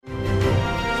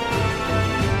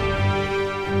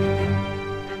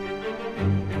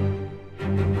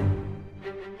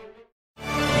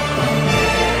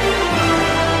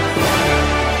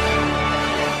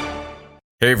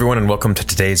Hey everyone, and welcome to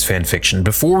today's fanfiction.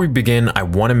 Before we begin, I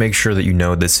want to make sure that you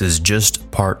know this is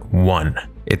just part 1.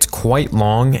 It's quite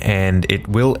long and it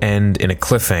will end in a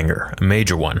cliffhanger, a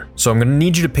major one. So I'm going to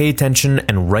need you to pay attention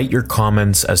and write your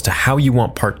comments as to how you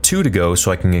want part 2 to go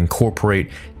so I can incorporate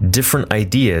different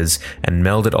ideas and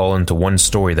meld it all into one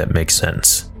story that makes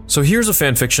sense. So here's a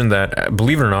fanfiction that,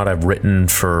 believe it or not, I've written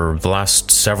for the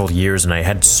last several years, and I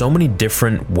had so many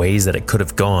different ways that it could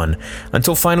have gone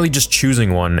until finally just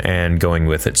choosing one and going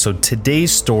with it. So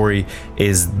today's story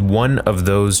is one of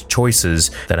those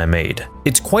choices that I made.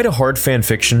 It's quite a hard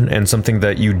fanfiction and something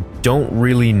that you don't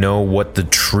really know what the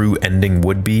true ending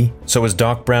would be. So as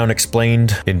Doc Brown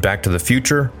explained in Back to the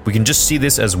Future, we can just see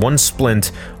this as one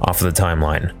splint off of the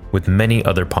timeline with many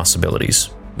other possibilities.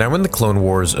 Now in the Clone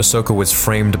Wars, Ahsoka was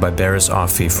framed by Barriss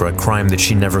Offee for a crime that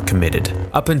she never committed.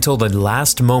 Up until the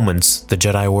last moments, the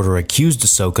Jedi Order accused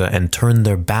Ahsoka and turned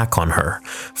their back on her,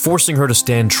 forcing her to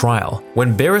stand trial.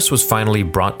 When Barriss was finally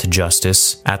brought to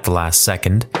justice at the last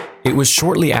second, it was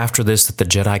shortly after this that the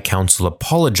Jedi Council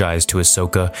apologized to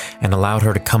Ahsoka and allowed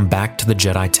her to come back to the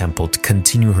Jedi Temple to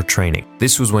continue her training.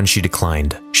 This was when she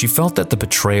declined. She felt that the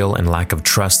betrayal and lack of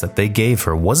trust that they gave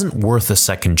her wasn't worth a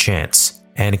second chance.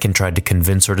 Anakin tried to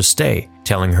convince her to stay,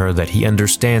 telling her that he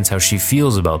understands how she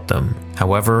feels about them.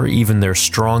 However, even their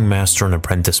strong master and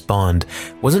apprentice bond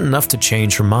wasn't enough to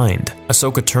change her mind.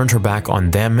 Ahsoka turned her back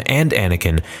on them and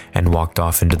Anakin and walked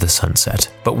off into the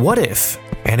sunset. But what if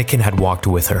Anakin had walked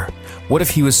with her? What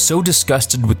if he was so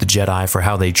disgusted with the Jedi for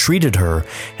how they treated her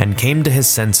and came to his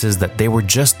senses that they were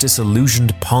just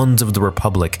disillusioned pawns of the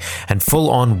Republic and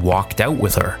full-on walked out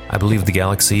with her? I believe the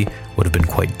galaxy would have been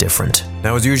quite different.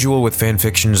 Now, as usual with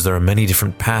fanfictions, there are many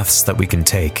different paths that we can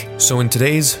take. So in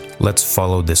today's, let's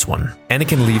follow this one.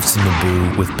 Anakin leaves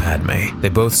Naboo with Padme. They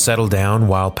both settle down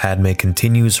while Padme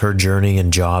continues her journey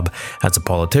and job as a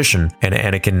politician, and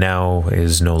Anakin now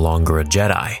is no longer a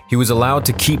Jedi. He was allowed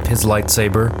to keep his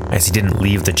lightsaber, as he didn't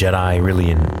leave the Jedi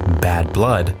really in bad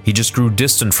blood. He just grew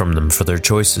distant from them for their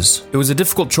choices. It was a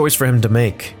difficult choice for him to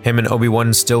make. Him and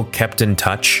Obi-Wan still kept in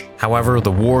touch. However,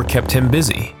 the war kept him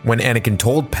busy. When Anakin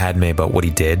told Padme about what he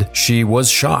did, she was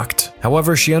shocked.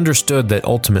 However, she understood that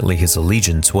ultimately his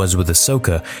allegiance was with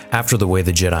Ahsoka after the way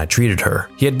the Jedi treated her.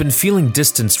 He had been feeling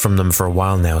distance from them for a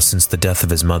while now since the death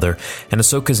of his mother, and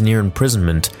Ahsoka's near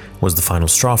imprisonment was the final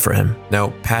straw for him.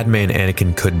 Now, Padme and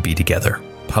Anakin could be together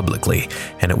publicly,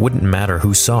 and it wouldn't matter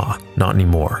who saw, not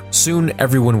anymore. Soon,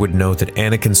 everyone would know that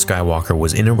Anakin Skywalker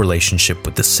was in a relationship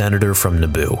with the senator from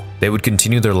Naboo. They would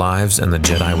continue their lives, and the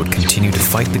Jedi would continue to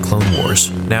fight the Clone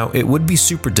Wars. Now, it would be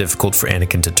super difficult for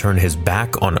Anakin to turn his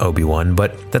back on Obi-Wan,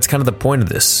 but that's kind of the point of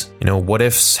this. You know, what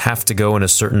ifs have to go in a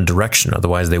certain direction,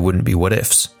 otherwise they wouldn't be what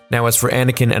ifs. Now, as for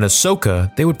Anakin and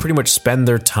Ahsoka, they would pretty much spend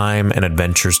their time and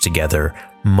adventures together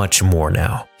much more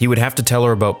now. He would have to tell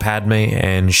her about Padme,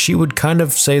 and she would kind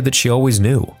of say that she always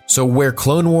knew. So where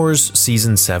Clone Wars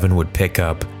Season 7 would pick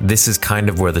up, this is kind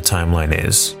of where the timeline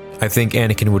is. I think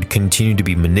Anakin would continue to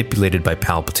be manipulated by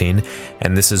Palpatine,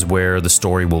 and this is where the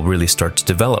story will really start to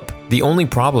develop. The only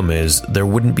problem is, there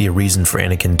wouldn't be a reason for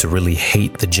Anakin to really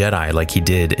hate the Jedi like he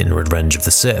did in Revenge of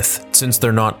the Sith. Since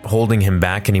they're not holding him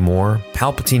back anymore,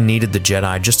 Palpatine needed the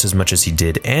Jedi just as much as he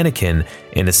did Anakin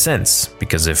in a sense,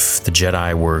 because if the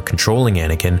Jedi were controlling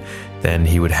Anakin, then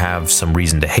he would have some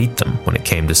reason to hate them when it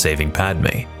came to saving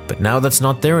Padme. But now that's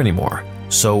not there anymore.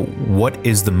 So what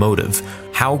is the motive?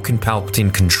 How can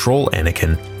Palpatine control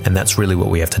Anakin? And that's really what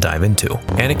we have to dive into.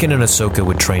 Anakin and Ahsoka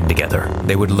would train together.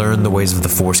 They would learn the ways of the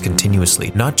Force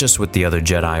continuously, not just with the other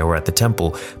Jedi or at the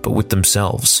temple, but with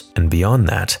themselves. And beyond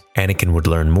that, Anakin would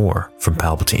learn more from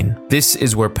Palpatine. This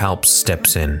is where Palps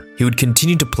steps in. He would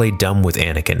continue to play dumb with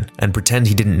Anakin and pretend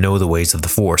he didn't know the ways of the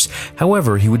Force.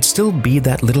 However, he would still be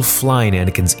that little fly in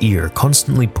Anakin's ear,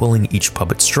 constantly pulling each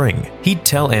puppet string. He'd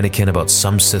tell Anakin about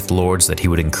some Sith Lords that he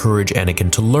would encourage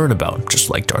Anakin to learn about, just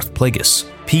like Darth Plagueis,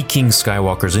 piquing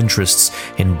Skywalker's interests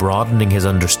in broadening his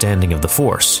understanding of the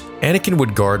Force. Anakin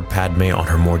would guard Padme on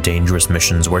her more dangerous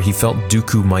missions where he felt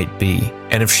Dooku might be,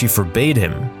 and if she forbade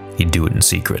him, he'd do it in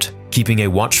secret, keeping a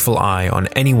watchful eye on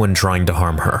anyone trying to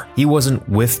harm her. He wasn't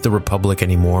with the Republic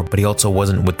anymore, but he also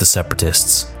wasn't with the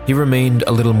Separatists. He remained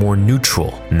a little more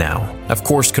neutral now. Of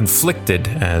course conflicted,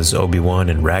 as Obi-Wan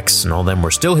and Rex and all them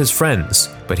were still his friends,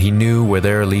 but he knew where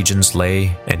their allegiance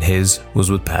lay, and his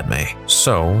was with Padme.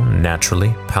 So, naturally,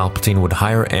 Palpatine would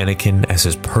hire Anakin as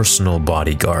his personal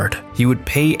bodyguard. He would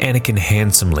pay Anakin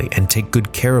handsomely and take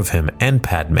good care of him and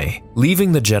Padme.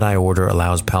 Leaving the Jedi Order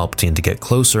allows Palpatine to get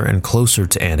closer and closer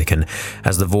to Anakin Anakin,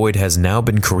 as the void has now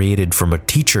been created from a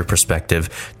teacher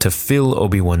perspective to fill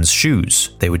Obi-Wan's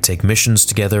shoes. They would take missions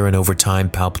together, and over time,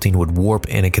 Palpatine would warp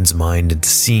Anakin's mind into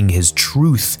seeing his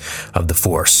truth of the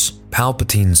Force.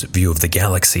 Palpatine's view of the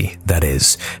galaxy, that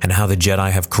is, and how the Jedi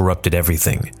have corrupted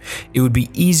everything. It would be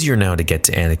easier now to get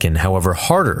to Anakin, however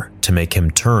harder to make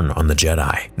him turn on the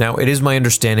Jedi. Now, it is my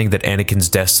understanding that Anakin's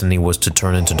destiny was to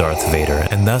turn into Darth Vader,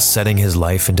 and thus setting his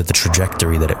life into the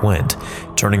trajectory that it went,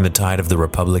 turning the tide of the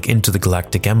Republic into the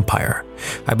Galactic Empire.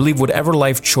 I believe whatever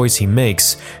life choice he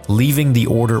makes, leaving the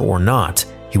Order or not,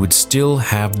 he would still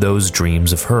have those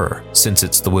dreams of her, since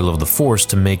it's the will of the Force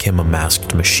to make him a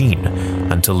masked machine,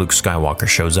 until Luke Skywalker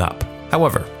shows up.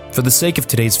 However, for the sake of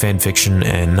today's fanfiction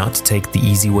and not to take the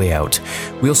easy way out,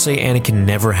 we'll say Anakin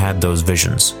never had those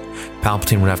visions.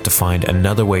 Palpatine would have to find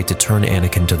another way to turn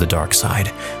Anakin to the dark side,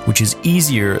 which is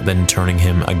easier than turning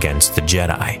him against the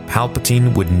Jedi.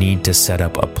 Palpatine would need to set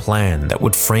up a plan that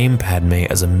would frame Padme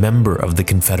as a member of the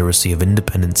Confederacy of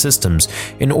Independent Systems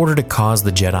in order to cause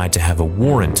the Jedi to have a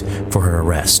warrant for her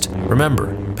arrest.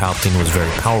 Remember, Palpatine was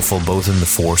very powerful both in the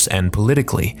Force and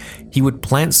politically. He would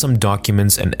plant some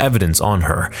documents and evidence on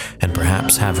her, and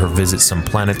perhaps have her visit some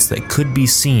planets that could be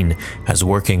seen as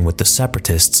working with the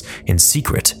Separatists in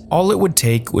secret. All it would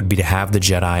take would be to have the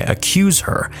Jedi accuse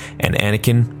her, and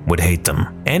Anakin would hate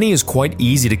them. Annie is quite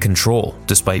easy to control,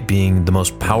 despite being the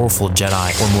most powerful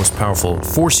Jedi or most powerful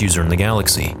Force user in the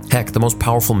galaxy. Heck, the most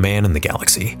powerful man in the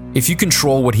galaxy. If you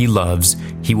control what he loves,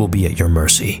 he will be at your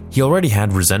mercy. He already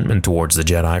had resentment towards the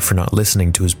Jedi for not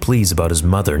listening to his pleas about his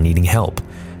mother needing help.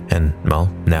 And, well,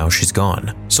 now she's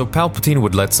gone. So Palpatine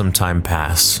would let some time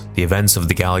pass. The events of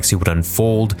the galaxy would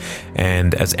unfold,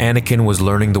 and as Anakin was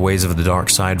learning the ways of the dark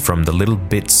side from the little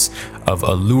bits of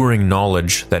alluring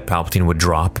knowledge that Palpatine would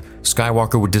drop,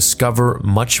 Skywalker would discover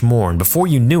much more, and before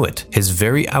you knew it, his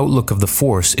very outlook of the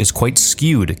Force is quite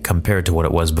skewed compared to what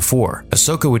it was before.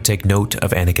 Ahsoka would take note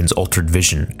of Anakin's altered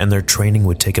vision, and their training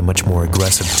would take a much more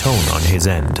aggressive tone on his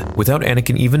end. Without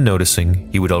Anakin even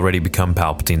noticing, he would already become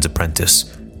Palpatine's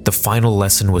apprentice. The final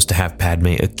lesson was to have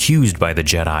Padme accused by the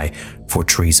Jedi for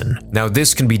treason. Now,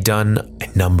 this can be done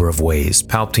a number of ways.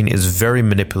 Palpatine is very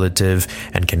manipulative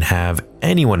and can have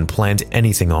anyone plant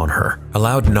anything on her. A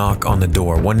loud knock on the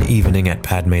door one evening at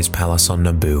Padme's palace on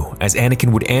Naboo, as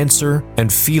Anakin would answer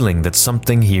and feeling that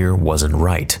something here wasn't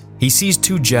right. He sees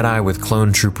two Jedi with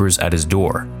clone troopers at his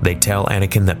door. They tell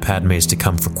Anakin that Padme is to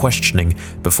come for questioning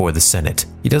before the Senate.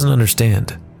 He doesn't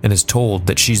understand, and is told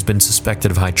that she's been suspected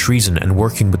of high treason and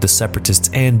working with the Separatists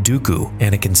and Dooku.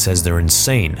 Anakin says they're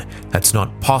insane. That's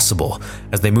not possible.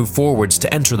 As they move forwards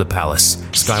to enter the palace,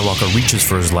 Skywalker reaches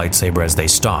for his lightsaber as they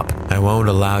stop. "I won't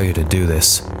allow you to do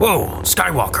this." "Whoa,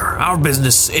 Skywalker, our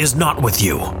business is not with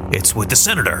you. It's with the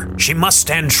Senator. She must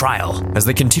stand trial." As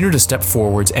they continue to step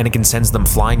forwards, Anakin sends them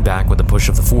flying back with a push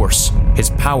of the Force. His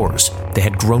powers, they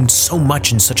had grown so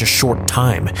much in such a short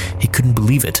time, he couldn't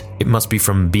believe it. It must be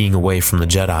from being away from the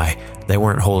Jedi. They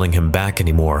weren't holding him back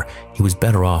anymore. He was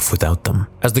better off without them.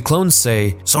 As the clones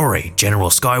say, "Sorry, General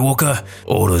Skywalker,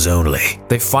 orders only,"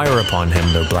 they fire upon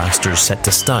him, their blasters set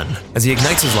to stun. As he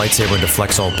ignites his lightsaber and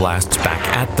deflects all blasts back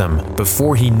at them,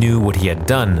 before he knew what he had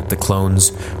done, the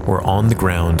clones were on the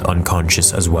ground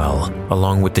unconscious as well,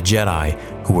 along with the Jedi,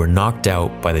 who were knocked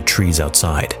out by the trees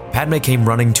outside. Padme came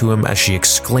running to him as she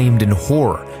exclaimed in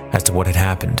horror as to what had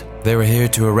happened. "They were here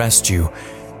to arrest you.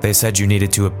 They said you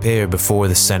needed to appear before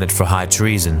the Senate for high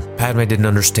treason." Padme didn't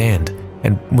understand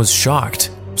and was shocked.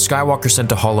 Skywalker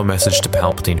sent a holo message to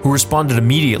Palpatine, who responded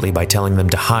immediately by telling them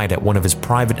to hide at one of his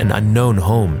private and unknown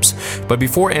homes. But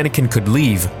before Anakin could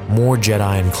leave, more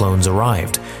Jedi and clones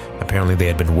arrived. Apparently they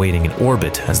had been waiting in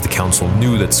orbit, as the Council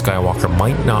knew that Skywalker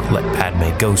might not let Padme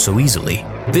go so easily.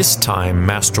 This time,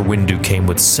 Master Windu came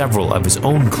with several of his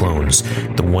own clones,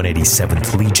 the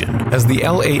 187th Legion. As the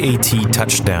LAAT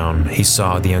touched down, he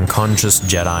saw the unconscious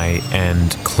Jedi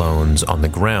and clones on the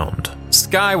ground.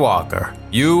 "Skywalker,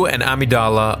 you and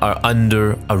Amidala are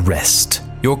under arrest.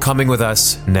 You're coming with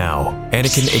us now."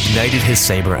 Anakin ignited his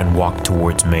saber and walked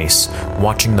towards Mace,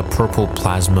 watching the purple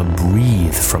plasma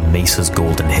breathe from Mace's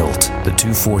golden hilt. The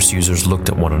two Force users looked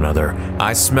at one another.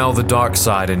 "I smell the dark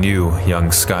side in you, young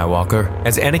Skywalker."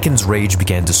 As Anakin's rage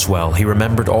began to swell, he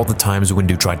remembered all the times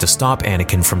Windu tried to stop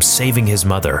Anakin from saving his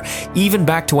mother, even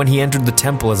back to when he entered the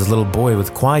temple as a little boy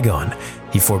with Qui-Gon.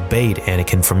 He forbade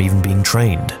Anakin from even being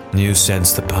trained. "You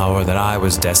sense the power that I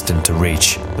was destined to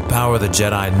reach, the power the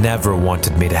Jedi never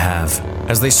wanted me to have."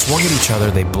 As they swung at each other,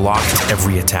 they blocked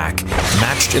every attack,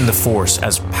 matched in the Force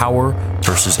as power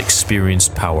versus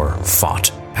experienced power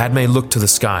fought. Padme looked to the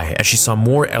sky as she saw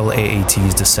more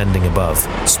LAATs descending above.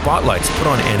 Spotlights put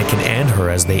on Anakin and her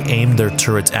as they aimed their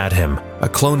turrets at him. A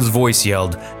clone's voice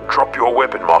yelled, "Drop your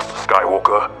weapon, Master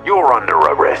Skywalker. You're under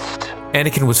arrest."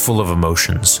 Anakin was full of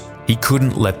emotions. He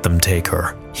couldn't let them take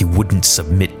her. He wouldn't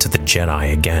submit to the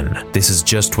Jedi again. This is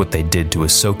just what they did to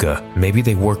Ahsoka. Maybe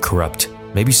they were corrupt.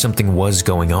 Maybe something was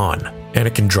going on.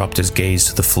 Anakin dropped his gaze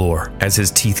to the floor as his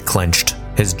teeth clenched,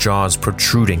 his jaws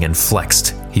protruding and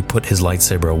flexed. He put his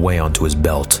lightsaber away onto his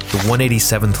belt. The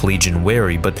 187th Legion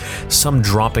wary, but some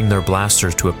dropping their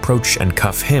blasters to approach and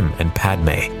cuff him and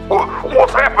Padme.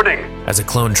 What's happening? As a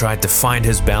clone tried to find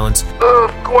his balance,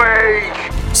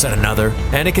 "Earthquake!" said another.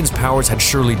 Anakin's powers had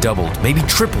surely doubled, maybe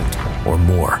tripled, or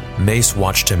more. Mace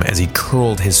watched him as he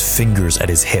curled his fingers at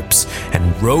his hips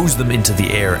and rose them into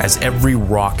the air as every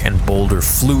rock and boulder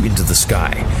flew into the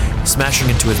sky, smashing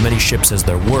into as many ships as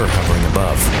there were hovering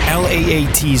above.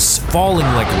 LAATs falling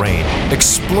like rain,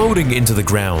 exploding into the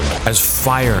ground as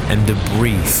fire and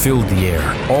debris filled the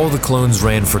air. All the clones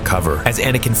ran for cover as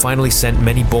Anakin finally sent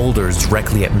many boulders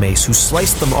directly at Mace, who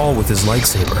sliced them all with his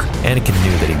lightsaber. Anakin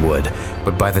knew that he would,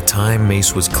 but by the time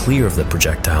Mace was clear of the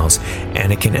projectiles,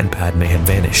 Anakin and Padme had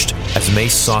vanished, as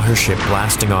Mace saw her ship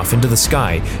blasting off into the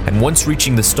sky and once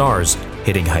reaching the stars,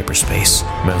 hitting hyperspace.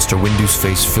 Master Windu's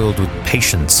face filled with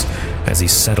patience as he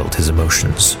settled his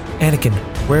emotions. "Anakin,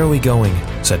 where are we going?"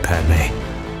 said Padme.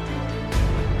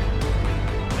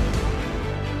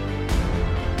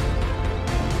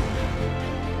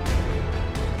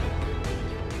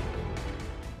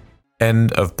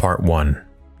 End of part 1.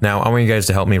 Now, I want you guys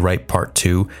to help me write part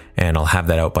 2, and I'll have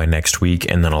that out by next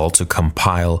week, and then I'll also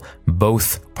compile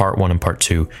both part 1 and part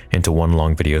 2 into one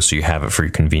long video so you have it for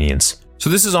your convenience. So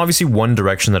this is obviously one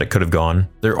direction that it could have gone.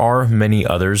 There are many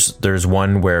others. There's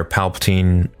one where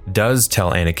Palpatine does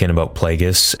tell Anakin about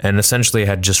Plagueis, and essentially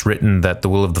had just written that the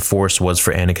will of the Force was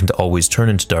for Anakin to always turn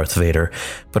into Darth Vader.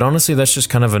 But honestly, that's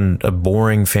just kind of a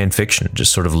boring fan fiction. It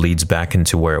just sort of leads back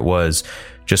into where it was,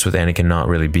 just with Anakin not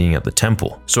really being at the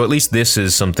temple. So at least this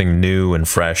is something new and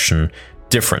fresh and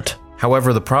different.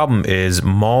 However, the problem is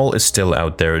Maul is still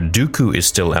out there, Dooku is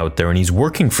still out there, and he's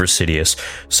working for Sidious.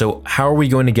 So how are we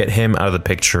going to get him out of the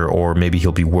picture, or maybe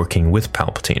he'll be working with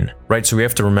Palpatine? Right, so we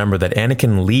have to remember that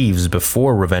Anakin leaves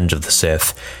before Revenge of the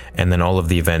Sith, and then all of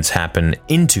the events happen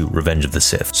into Revenge of the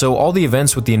Sith. So all the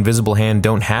events with the Invisible Hand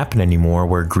don't happen anymore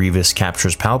where Grievous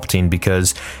captures Palpatine,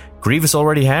 because Grievous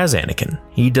already has Anakin.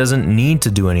 He doesn't need to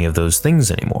do any of those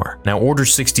things anymore. Now, Order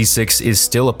 66 is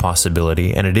still a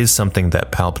possibility, and it is something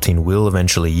that Palpatine will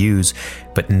eventually use,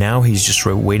 but now he's just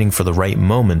waiting for the right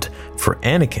moment for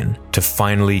Anakin to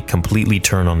finally completely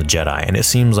turn on the Jedi, and it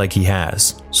seems like he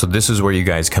has. So this is where you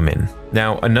guys come in.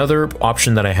 Now, another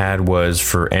option that I had was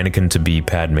for Anakin to be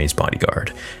Padme's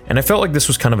bodyguard, and I felt like this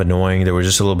was kind of annoying. There was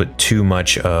just a little bit too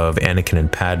much of Anakin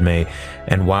and Padme,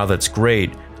 and while that's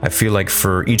great, I feel like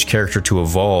for each character to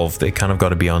evolve, they kind of got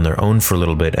to be on their own for a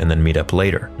little bit and then meet up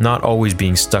later, not always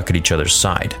being stuck at each other's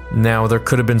side. Now, there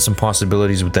could have been some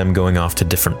possibilities with them going off to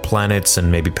different planets,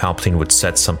 and maybe Palpatine would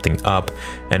set something up,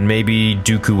 and maybe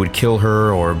Dooku would kill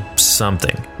her or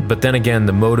something. But then again,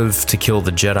 the motive to kill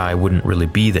the Jedi wouldn't really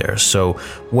be there, so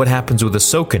what happens with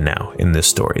Ahsoka now in this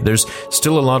story? There's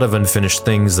still a lot of unfinished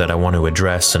things that I want to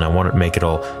address, and I want to make it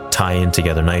all tie in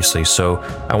together nicely, so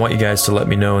I want you guys to let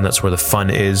me know, and that's where the fun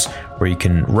is, where you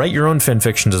can write your own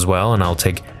fanfictions as well, and I'll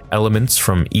take elements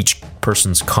from each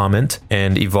person's comment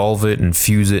and evolve it and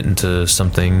fuse it into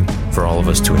something for all of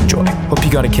us to enjoy. Hope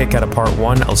you got a kick out of part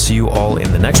 1. I'll see you all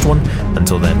in the next one.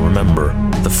 Until then, remember,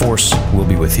 the Force will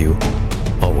be with you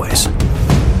always.